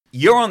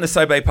You're on the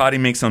So Bae Party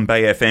mix on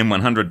Bay FM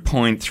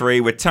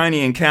 100.3 with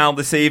Tony and Cal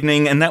this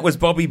evening, and that was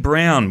Bobby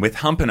Brown with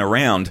Humpin'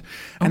 Around.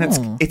 And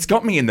it's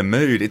got me in the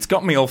mood. It's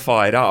got me all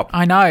fired up.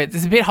 I know.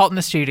 It's a bit hot in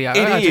the studio,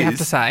 I do have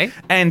to say.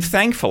 And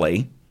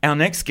thankfully, our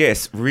next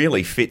guest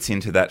really fits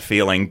into that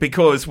feeling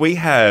because we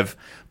have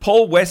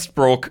Paul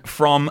Westbrook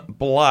from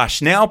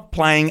Blush now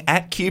playing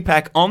at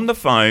QPAC on the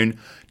phone,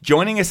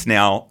 joining us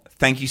now.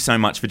 Thank you so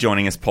much for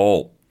joining us,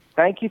 Paul.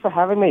 Thank you for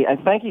having me,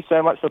 and thank you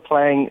so much for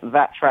playing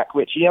that track,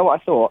 which, you know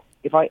what I thought?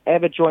 If I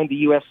ever joined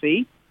the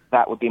UFC,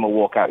 that would be my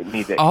walkout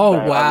music. Oh,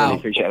 so wow. I really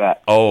appreciate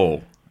that.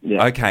 Oh,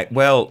 yeah. Okay.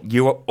 Well,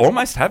 you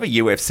almost have a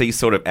UFC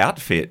sort of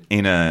outfit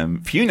in a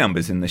few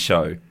numbers in the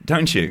show,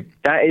 don't you?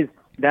 That is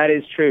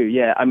true,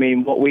 yeah. I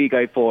mean, what we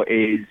go for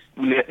is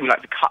we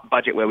like to cut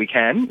budget where we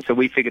can, so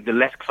we figured the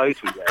less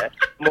clothes we wear,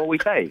 the more we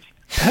save.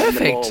 Perfect. And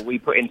the more we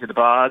put into the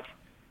bars,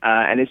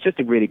 and it's just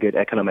a really good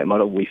economic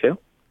model, we feel.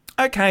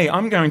 Okay,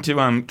 I'm going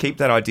to keep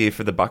that idea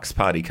for the Bucks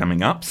party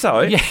coming up.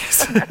 So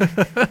Yes.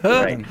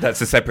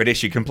 that's a separate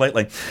issue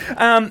completely.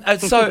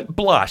 So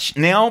Blush,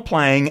 now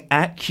playing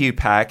at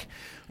QPAC.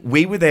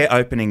 We were there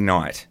opening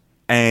night,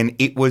 and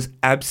it was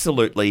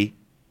absolutely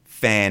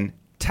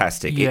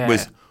fantastic. Yeah. It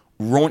was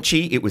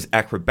raunchy, it was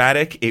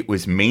acrobatic, it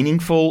was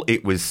meaningful,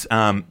 it was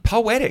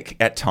poetic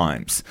at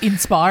times.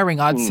 Inspiring,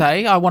 I'd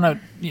say. I want to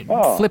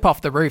flip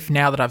off the roof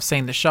now that I've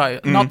seen the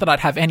show. Not that I'd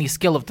have any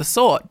skill of the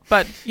sort,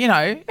 but, you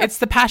know, it's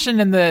the passion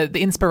and the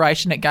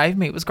inspiration it gave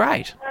me. It was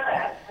great.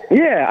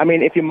 Yeah, I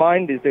mean, if your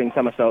mind is doing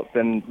somersaults,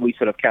 then we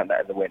sort of count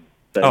that as a win.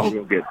 So it's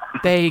real good.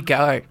 There you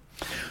go.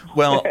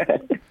 Well,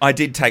 I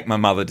did take my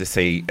mother to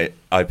see it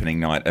opening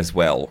night as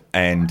well,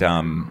 and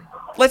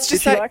let's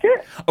just say... Did she like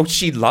it? Oh,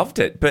 she loved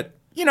it, but...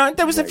 You know,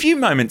 there was a few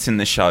moments in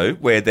the show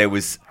where there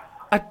was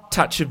a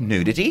touch of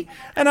nudity,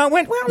 and I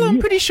went, well, I'm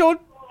pretty sure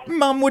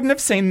Mum wouldn't have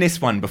seen this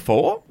one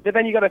before. But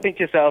then you got to think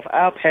to yourself,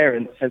 our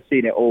parents have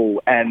seen it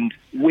all, and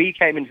we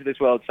came into this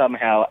world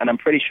somehow, and I'm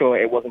pretty sure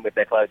it wasn't with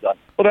their clothes on.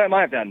 Although it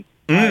might have done.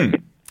 With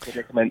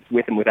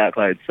and without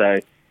clothes, so...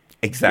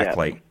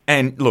 Exactly. Yeah.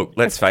 And look,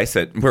 let's face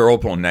it, we're all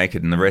born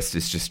naked, and the rest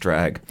is just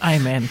drag.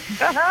 Amen.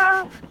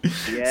 Yeah,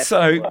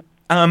 So...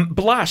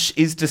 Blush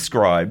is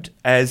described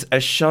as a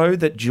show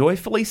that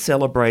joyfully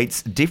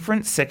celebrates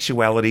different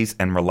sexualities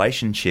and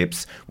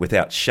relationships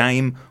without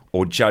shame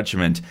or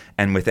judgment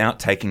and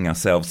without taking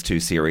ourselves too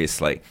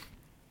seriously.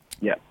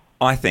 Yeah.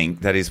 I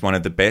think that is one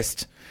of the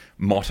best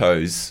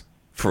mottos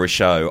for a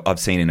show I've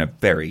seen in a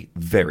very,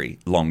 very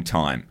long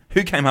time.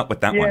 Who came up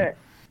with that one? Yeah,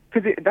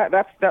 because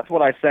that's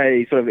what I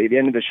say sort of at the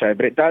end of the show,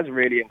 but it does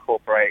really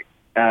incorporate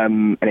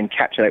and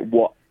encapsulate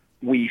what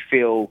we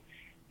feel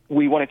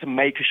we wanted to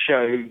make a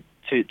show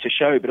to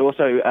show, but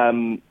also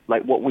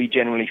like what we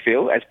generally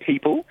feel as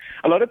people.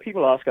 A lot of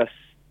people ask us,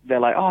 they're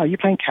like, oh, are you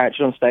playing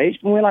characters on stage?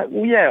 And we're like,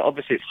 well, yeah,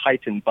 obviously it's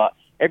heightened, but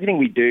everything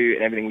we do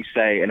and everything we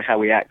say and how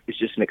we act is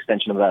just an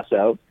extension of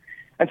ourselves.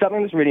 And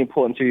something that's really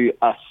important to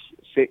us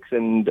six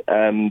and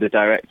the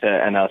director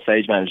and our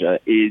stage manager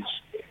is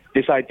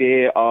this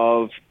idea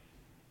of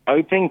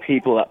opening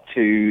people up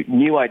to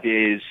new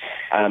ideas,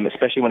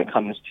 especially when it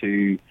comes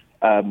to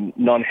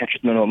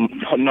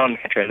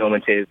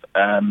non-heteronormative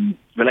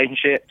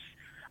relationships,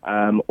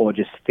 or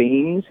just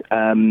themes.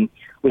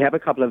 We have a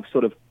couple of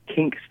sort of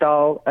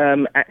kink-style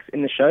acts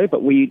in the show,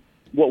 but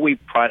what we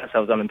pride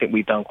ourselves on and think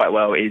we've done quite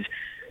well is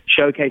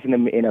showcasing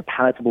them in a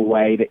palatable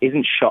way that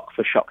isn't shock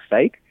for shock's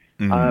sake.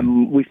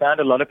 We found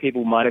a lot of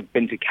people might have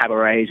been to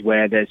cabarets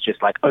where there's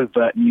just like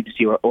overt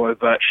nudity or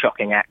overt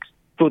shocking acts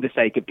for the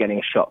sake of getting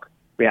a shock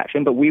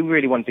reaction, but we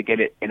really wanted to get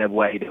it in a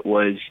way that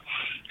was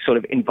sort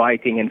of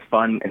inviting and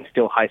fun and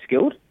still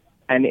high-skilled,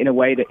 and in a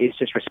way that is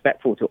just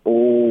respectful to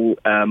all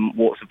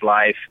walks of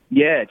life.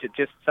 Yeah,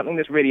 just something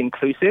that's really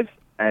inclusive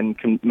and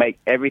can make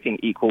everything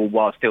equal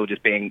while still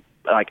just being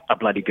like a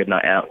bloody good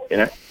night out, you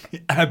know?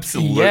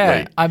 Absolutely.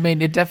 Yeah, I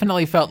mean, it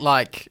definitely felt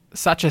like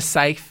such a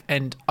safe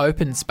and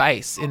open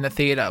space in the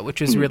theatre, which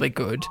was really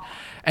good.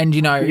 And,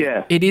 you know,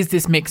 it is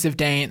this mix of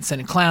dance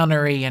and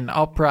clownery and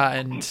opera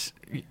and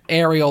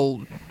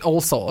aerial,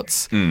 all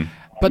sorts.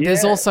 But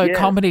there's also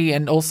comedy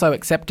and also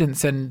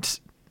acceptance, and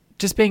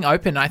just being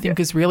open, I think,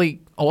 is really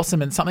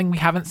awesome and something we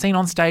haven't seen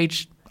on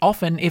stage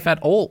often, if at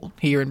all,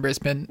 here in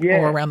Brisbane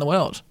or around the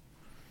world.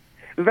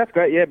 That's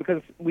great, yeah,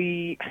 because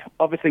we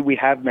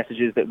have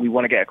messages that we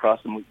want to get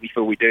across, and we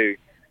feel we do.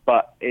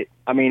 But, if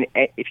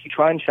you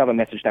try and shove a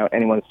message down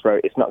anyone's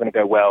throat, it's not going to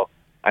go well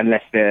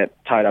unless they're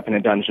tied up in a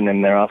dungeon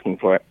and they're asking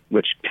for it,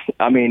 which,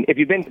 I mean, if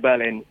you've been to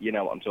Berlin, you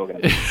know what I'm talking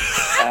about.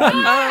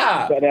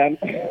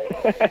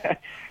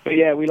 But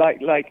yeah, we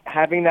like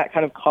having that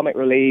kind of comic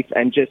relief,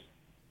 and just,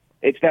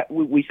 it's that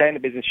we say in the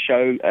business,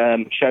 show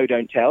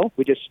don't tell.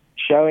 We're just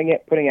showing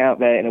it, putting it out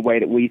there in a way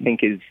that we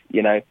think is,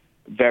 you know,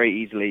 very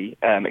easily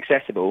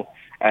accessible,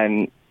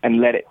 and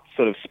let it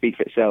sort of speak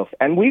for itself.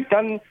 And we've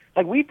done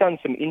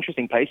some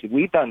interesting places.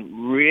 We've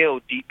done real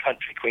deep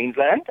country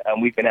Queensland,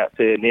 and we've been out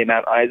to near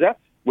Mount Isa,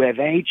 where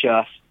they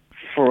just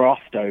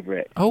frothed over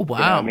it. Oh,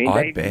 wow. You know what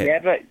I mean?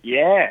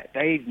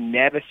 They've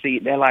never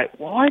seen, they're like,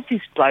 why is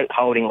this bloke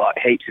holding like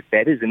heaps of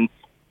feathers? And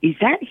is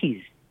that his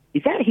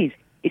is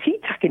he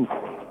tucking?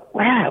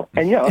 Wow.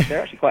 And,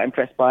 they're actually quite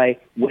impressed by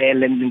where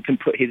Lyndon can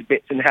put his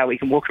bits and how he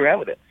can walk around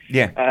with it.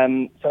 Yeah.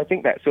 So I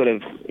think that sort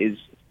of is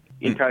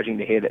encouraging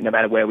to hear that no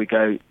matter where we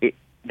go,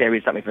 there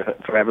is something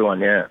for everyone,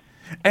 yeah.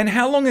 And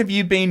how long have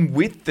you been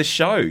with the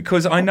show?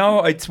 Because I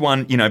know it's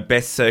won,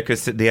 Best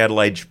Circus at the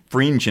Adelaide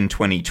Fringe in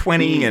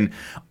 2020 and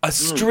a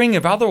string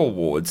of other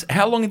awards.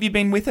 How long have you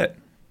been with it?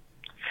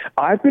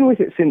 I've been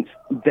with it since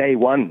day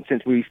one,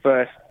 since we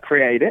first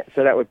created it.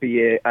 So that would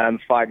be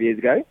 5 years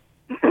ago.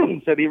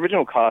 So the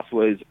original cast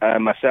was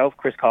myself,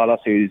 Chris Carlos,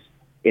 who's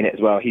in it as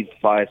well. He's the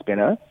fire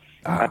spinner.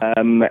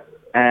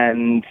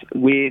 And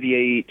we're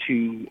the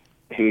two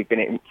who've been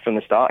in from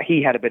the start.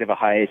 He had a bit of a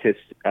hiatus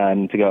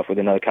to go off with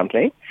another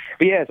company.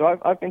 But yeah, so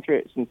I've been through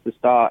it since the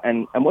start.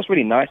 And what's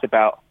really nice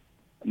about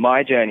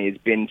my journey has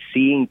been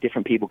seeing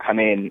different people come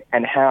in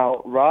and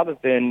how rather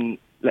than,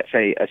 let's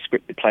say, a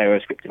scripted play or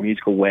a scripted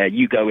musical where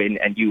you go in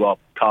and you are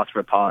cast for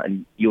a part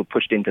and you're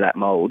pushed into that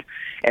mold,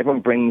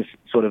 everyone brings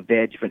sort of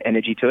their different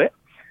energy to it,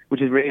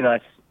 which is really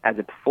nice as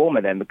a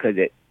performer then because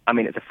it's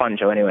a fun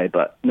show anyway,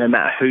 but no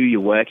matter who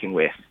you're working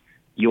with,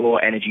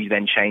 your energy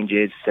then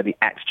changes, so the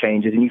act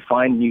changes, and you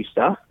find new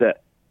stuff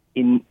that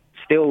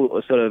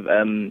still sort of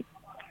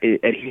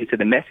adheres to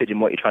the message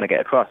and what you're trying to get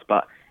across,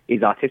 but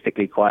is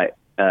artistically quite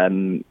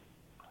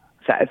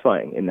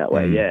satisfying in that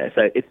way. Yeah,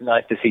 so it's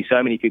nice to see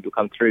so many people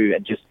come through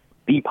and just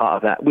be part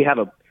of that. We have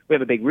a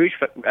big group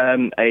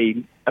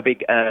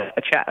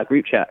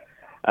chat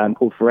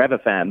called Forever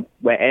Fam,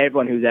 where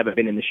everyone who's ever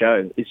been in the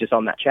show is just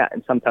on that chat,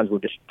 and sometimes we'll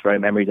just throw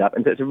memories up,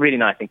 and so it's a really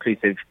nice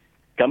inclusive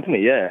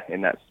company,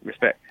 in that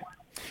respect.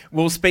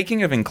 Well,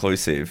 speaking of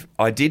inclusive,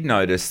 I did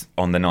notice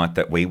on the night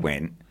that we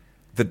went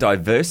the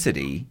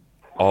diversity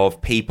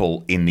of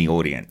people in the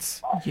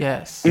audience.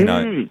 Yes.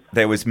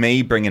 There was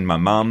me bringing my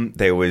mum.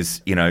 There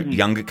was,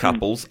 younger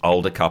couples,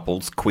 older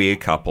couples, queer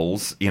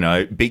couples,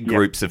 big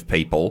groups of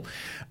people.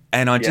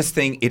 And I just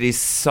think it is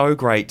so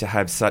great to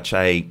have such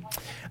a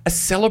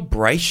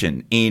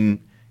celebration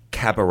in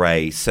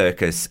cabaret,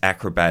 circus,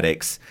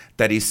 acrobatics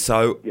that is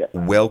so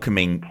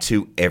welcoming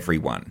to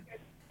everyone.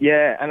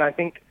 Yeah, and I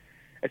think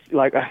it's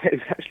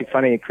actually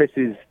funny.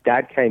 Chris's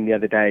dad came the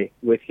other day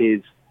with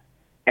his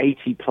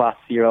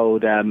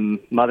 80-plus-year-old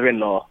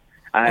mother-in-law,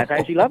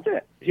 and she loved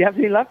it. She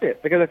absolutely loved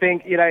it because I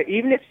think,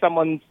 even if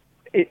someone's...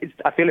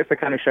 I feel it's the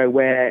kind of show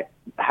where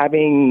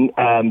having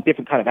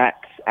different kind of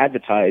acts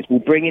advertised will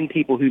bring in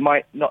people who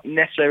might not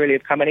necessarily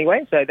have come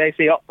anyway. So they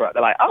see opera.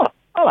 They're like, oh,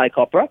 I like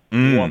opera.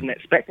 Wasn't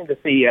expecting to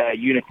see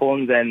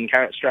unicorns and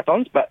carrot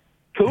strap-ons, but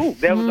cool,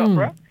 there was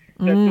opera.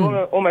 So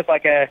it's almost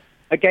like a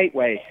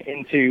gateway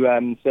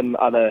into some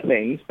other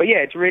things. But yeah,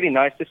 it's really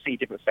nice to see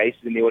different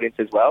faces in the audience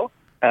as well.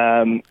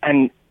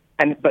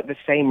 But the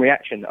same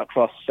reaction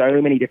across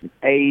so many different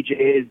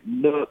ages,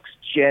 looks,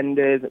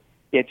 genders.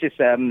 Yeah, just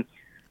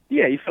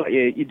you feel like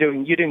you're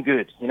doing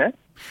good,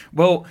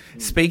 Well,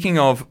 speaking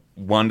of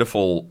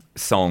wonderful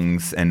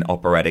songs and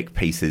operatic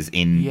pieces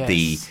in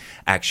the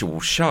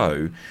actual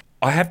show,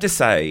 I have to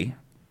say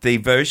the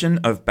version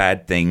of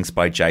Bad Things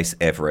by Jace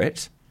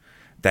Everett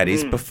that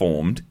is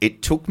performed,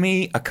 it took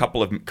me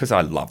because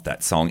I love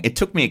that song, it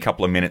took me a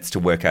couple of minutes to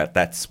work out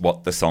that's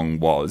what the song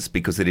was,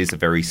 because it is a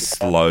very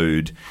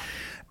slowed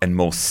and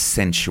more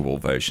sensual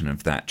version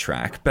of that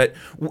track. But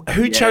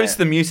who chose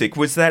the music?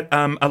 Was that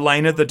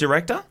Elena, the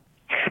director?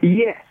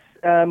 Yes.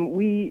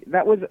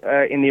 That was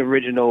in the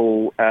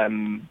original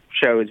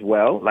show as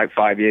well, like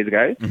 5 years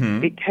ago.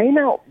 Mm-hmm. It came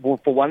out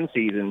for one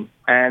season,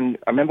 and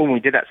I remember when we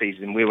did that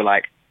season, we were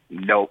like,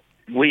 nope,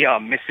 we are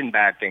missing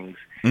Bad Things.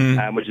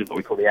 Which is what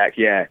we call the act,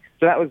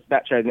 So that was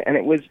that show, and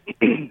it was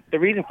the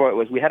reason for it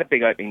was we had a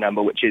big opening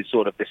number, which is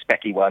sort of the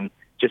specky one,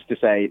 just to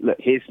say, look,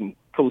 here's some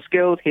cool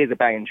skills, here's a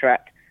banging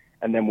track,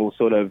 and then we'll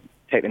sort of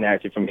take the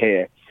narrative from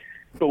here.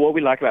 But what we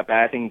like about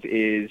Bad Things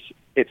is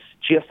it's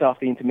just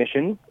after the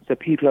intermission, so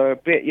people are a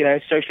bit,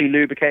 socially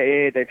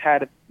lubricated. They've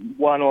had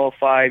 1 or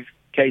 5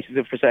 cases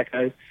of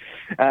Prosecco,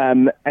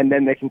 and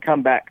then they can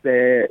come back.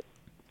 They're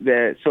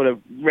sort of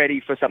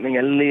ready for something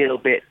a little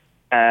bit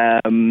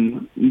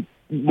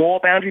more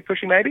boundary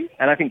pushing maybe,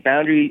 and I think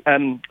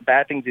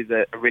Bad Things is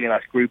a really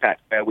nice group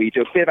act where we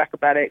do a bit of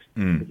acrobatics,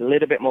 there's a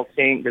little bit more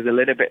kink, there's a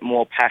little bit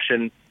more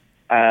passion,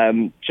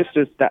 just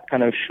as that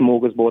kind of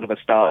smorgasbord of a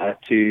starter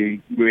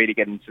to really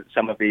get into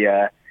some of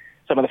the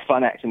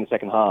fun acts in the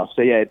second half.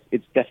 So yeah,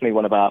 it's definitely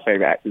one of our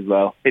favourite acts as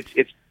well.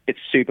 It's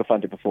super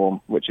fun to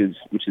perform, which is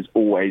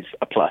always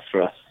a plus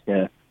for us.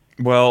 Yeah.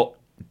 Well,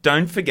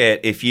 don't forget,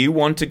 if you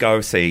want to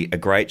go see a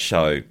great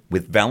show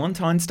with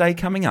Valentine's Day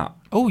coming up.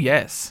 Oh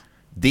yes.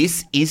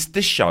 This is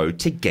the show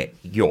to get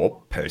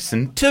your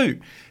person to.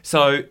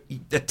 So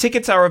the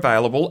tickets are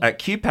available at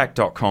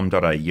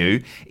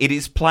qpac.com.au. It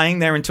is playing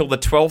there until the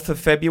 12th of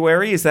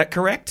February. Is that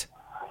correct?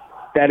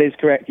 That is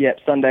correct, yep.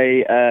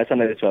 Sunday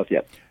the 12th,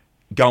 yep.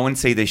 Go and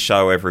see this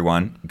show,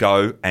 everyone.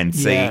 Go and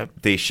see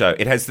this show.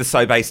 It has the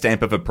So Bae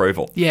stamp of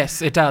approval.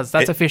 Yes, it does.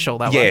 That's official,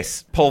 that one.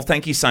 Yes. Paul,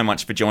 thank you so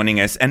much for joining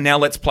us. And now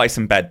let's play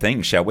some Bad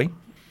Things, shall we?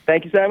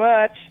 Thank you so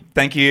much.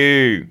 Thank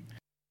you.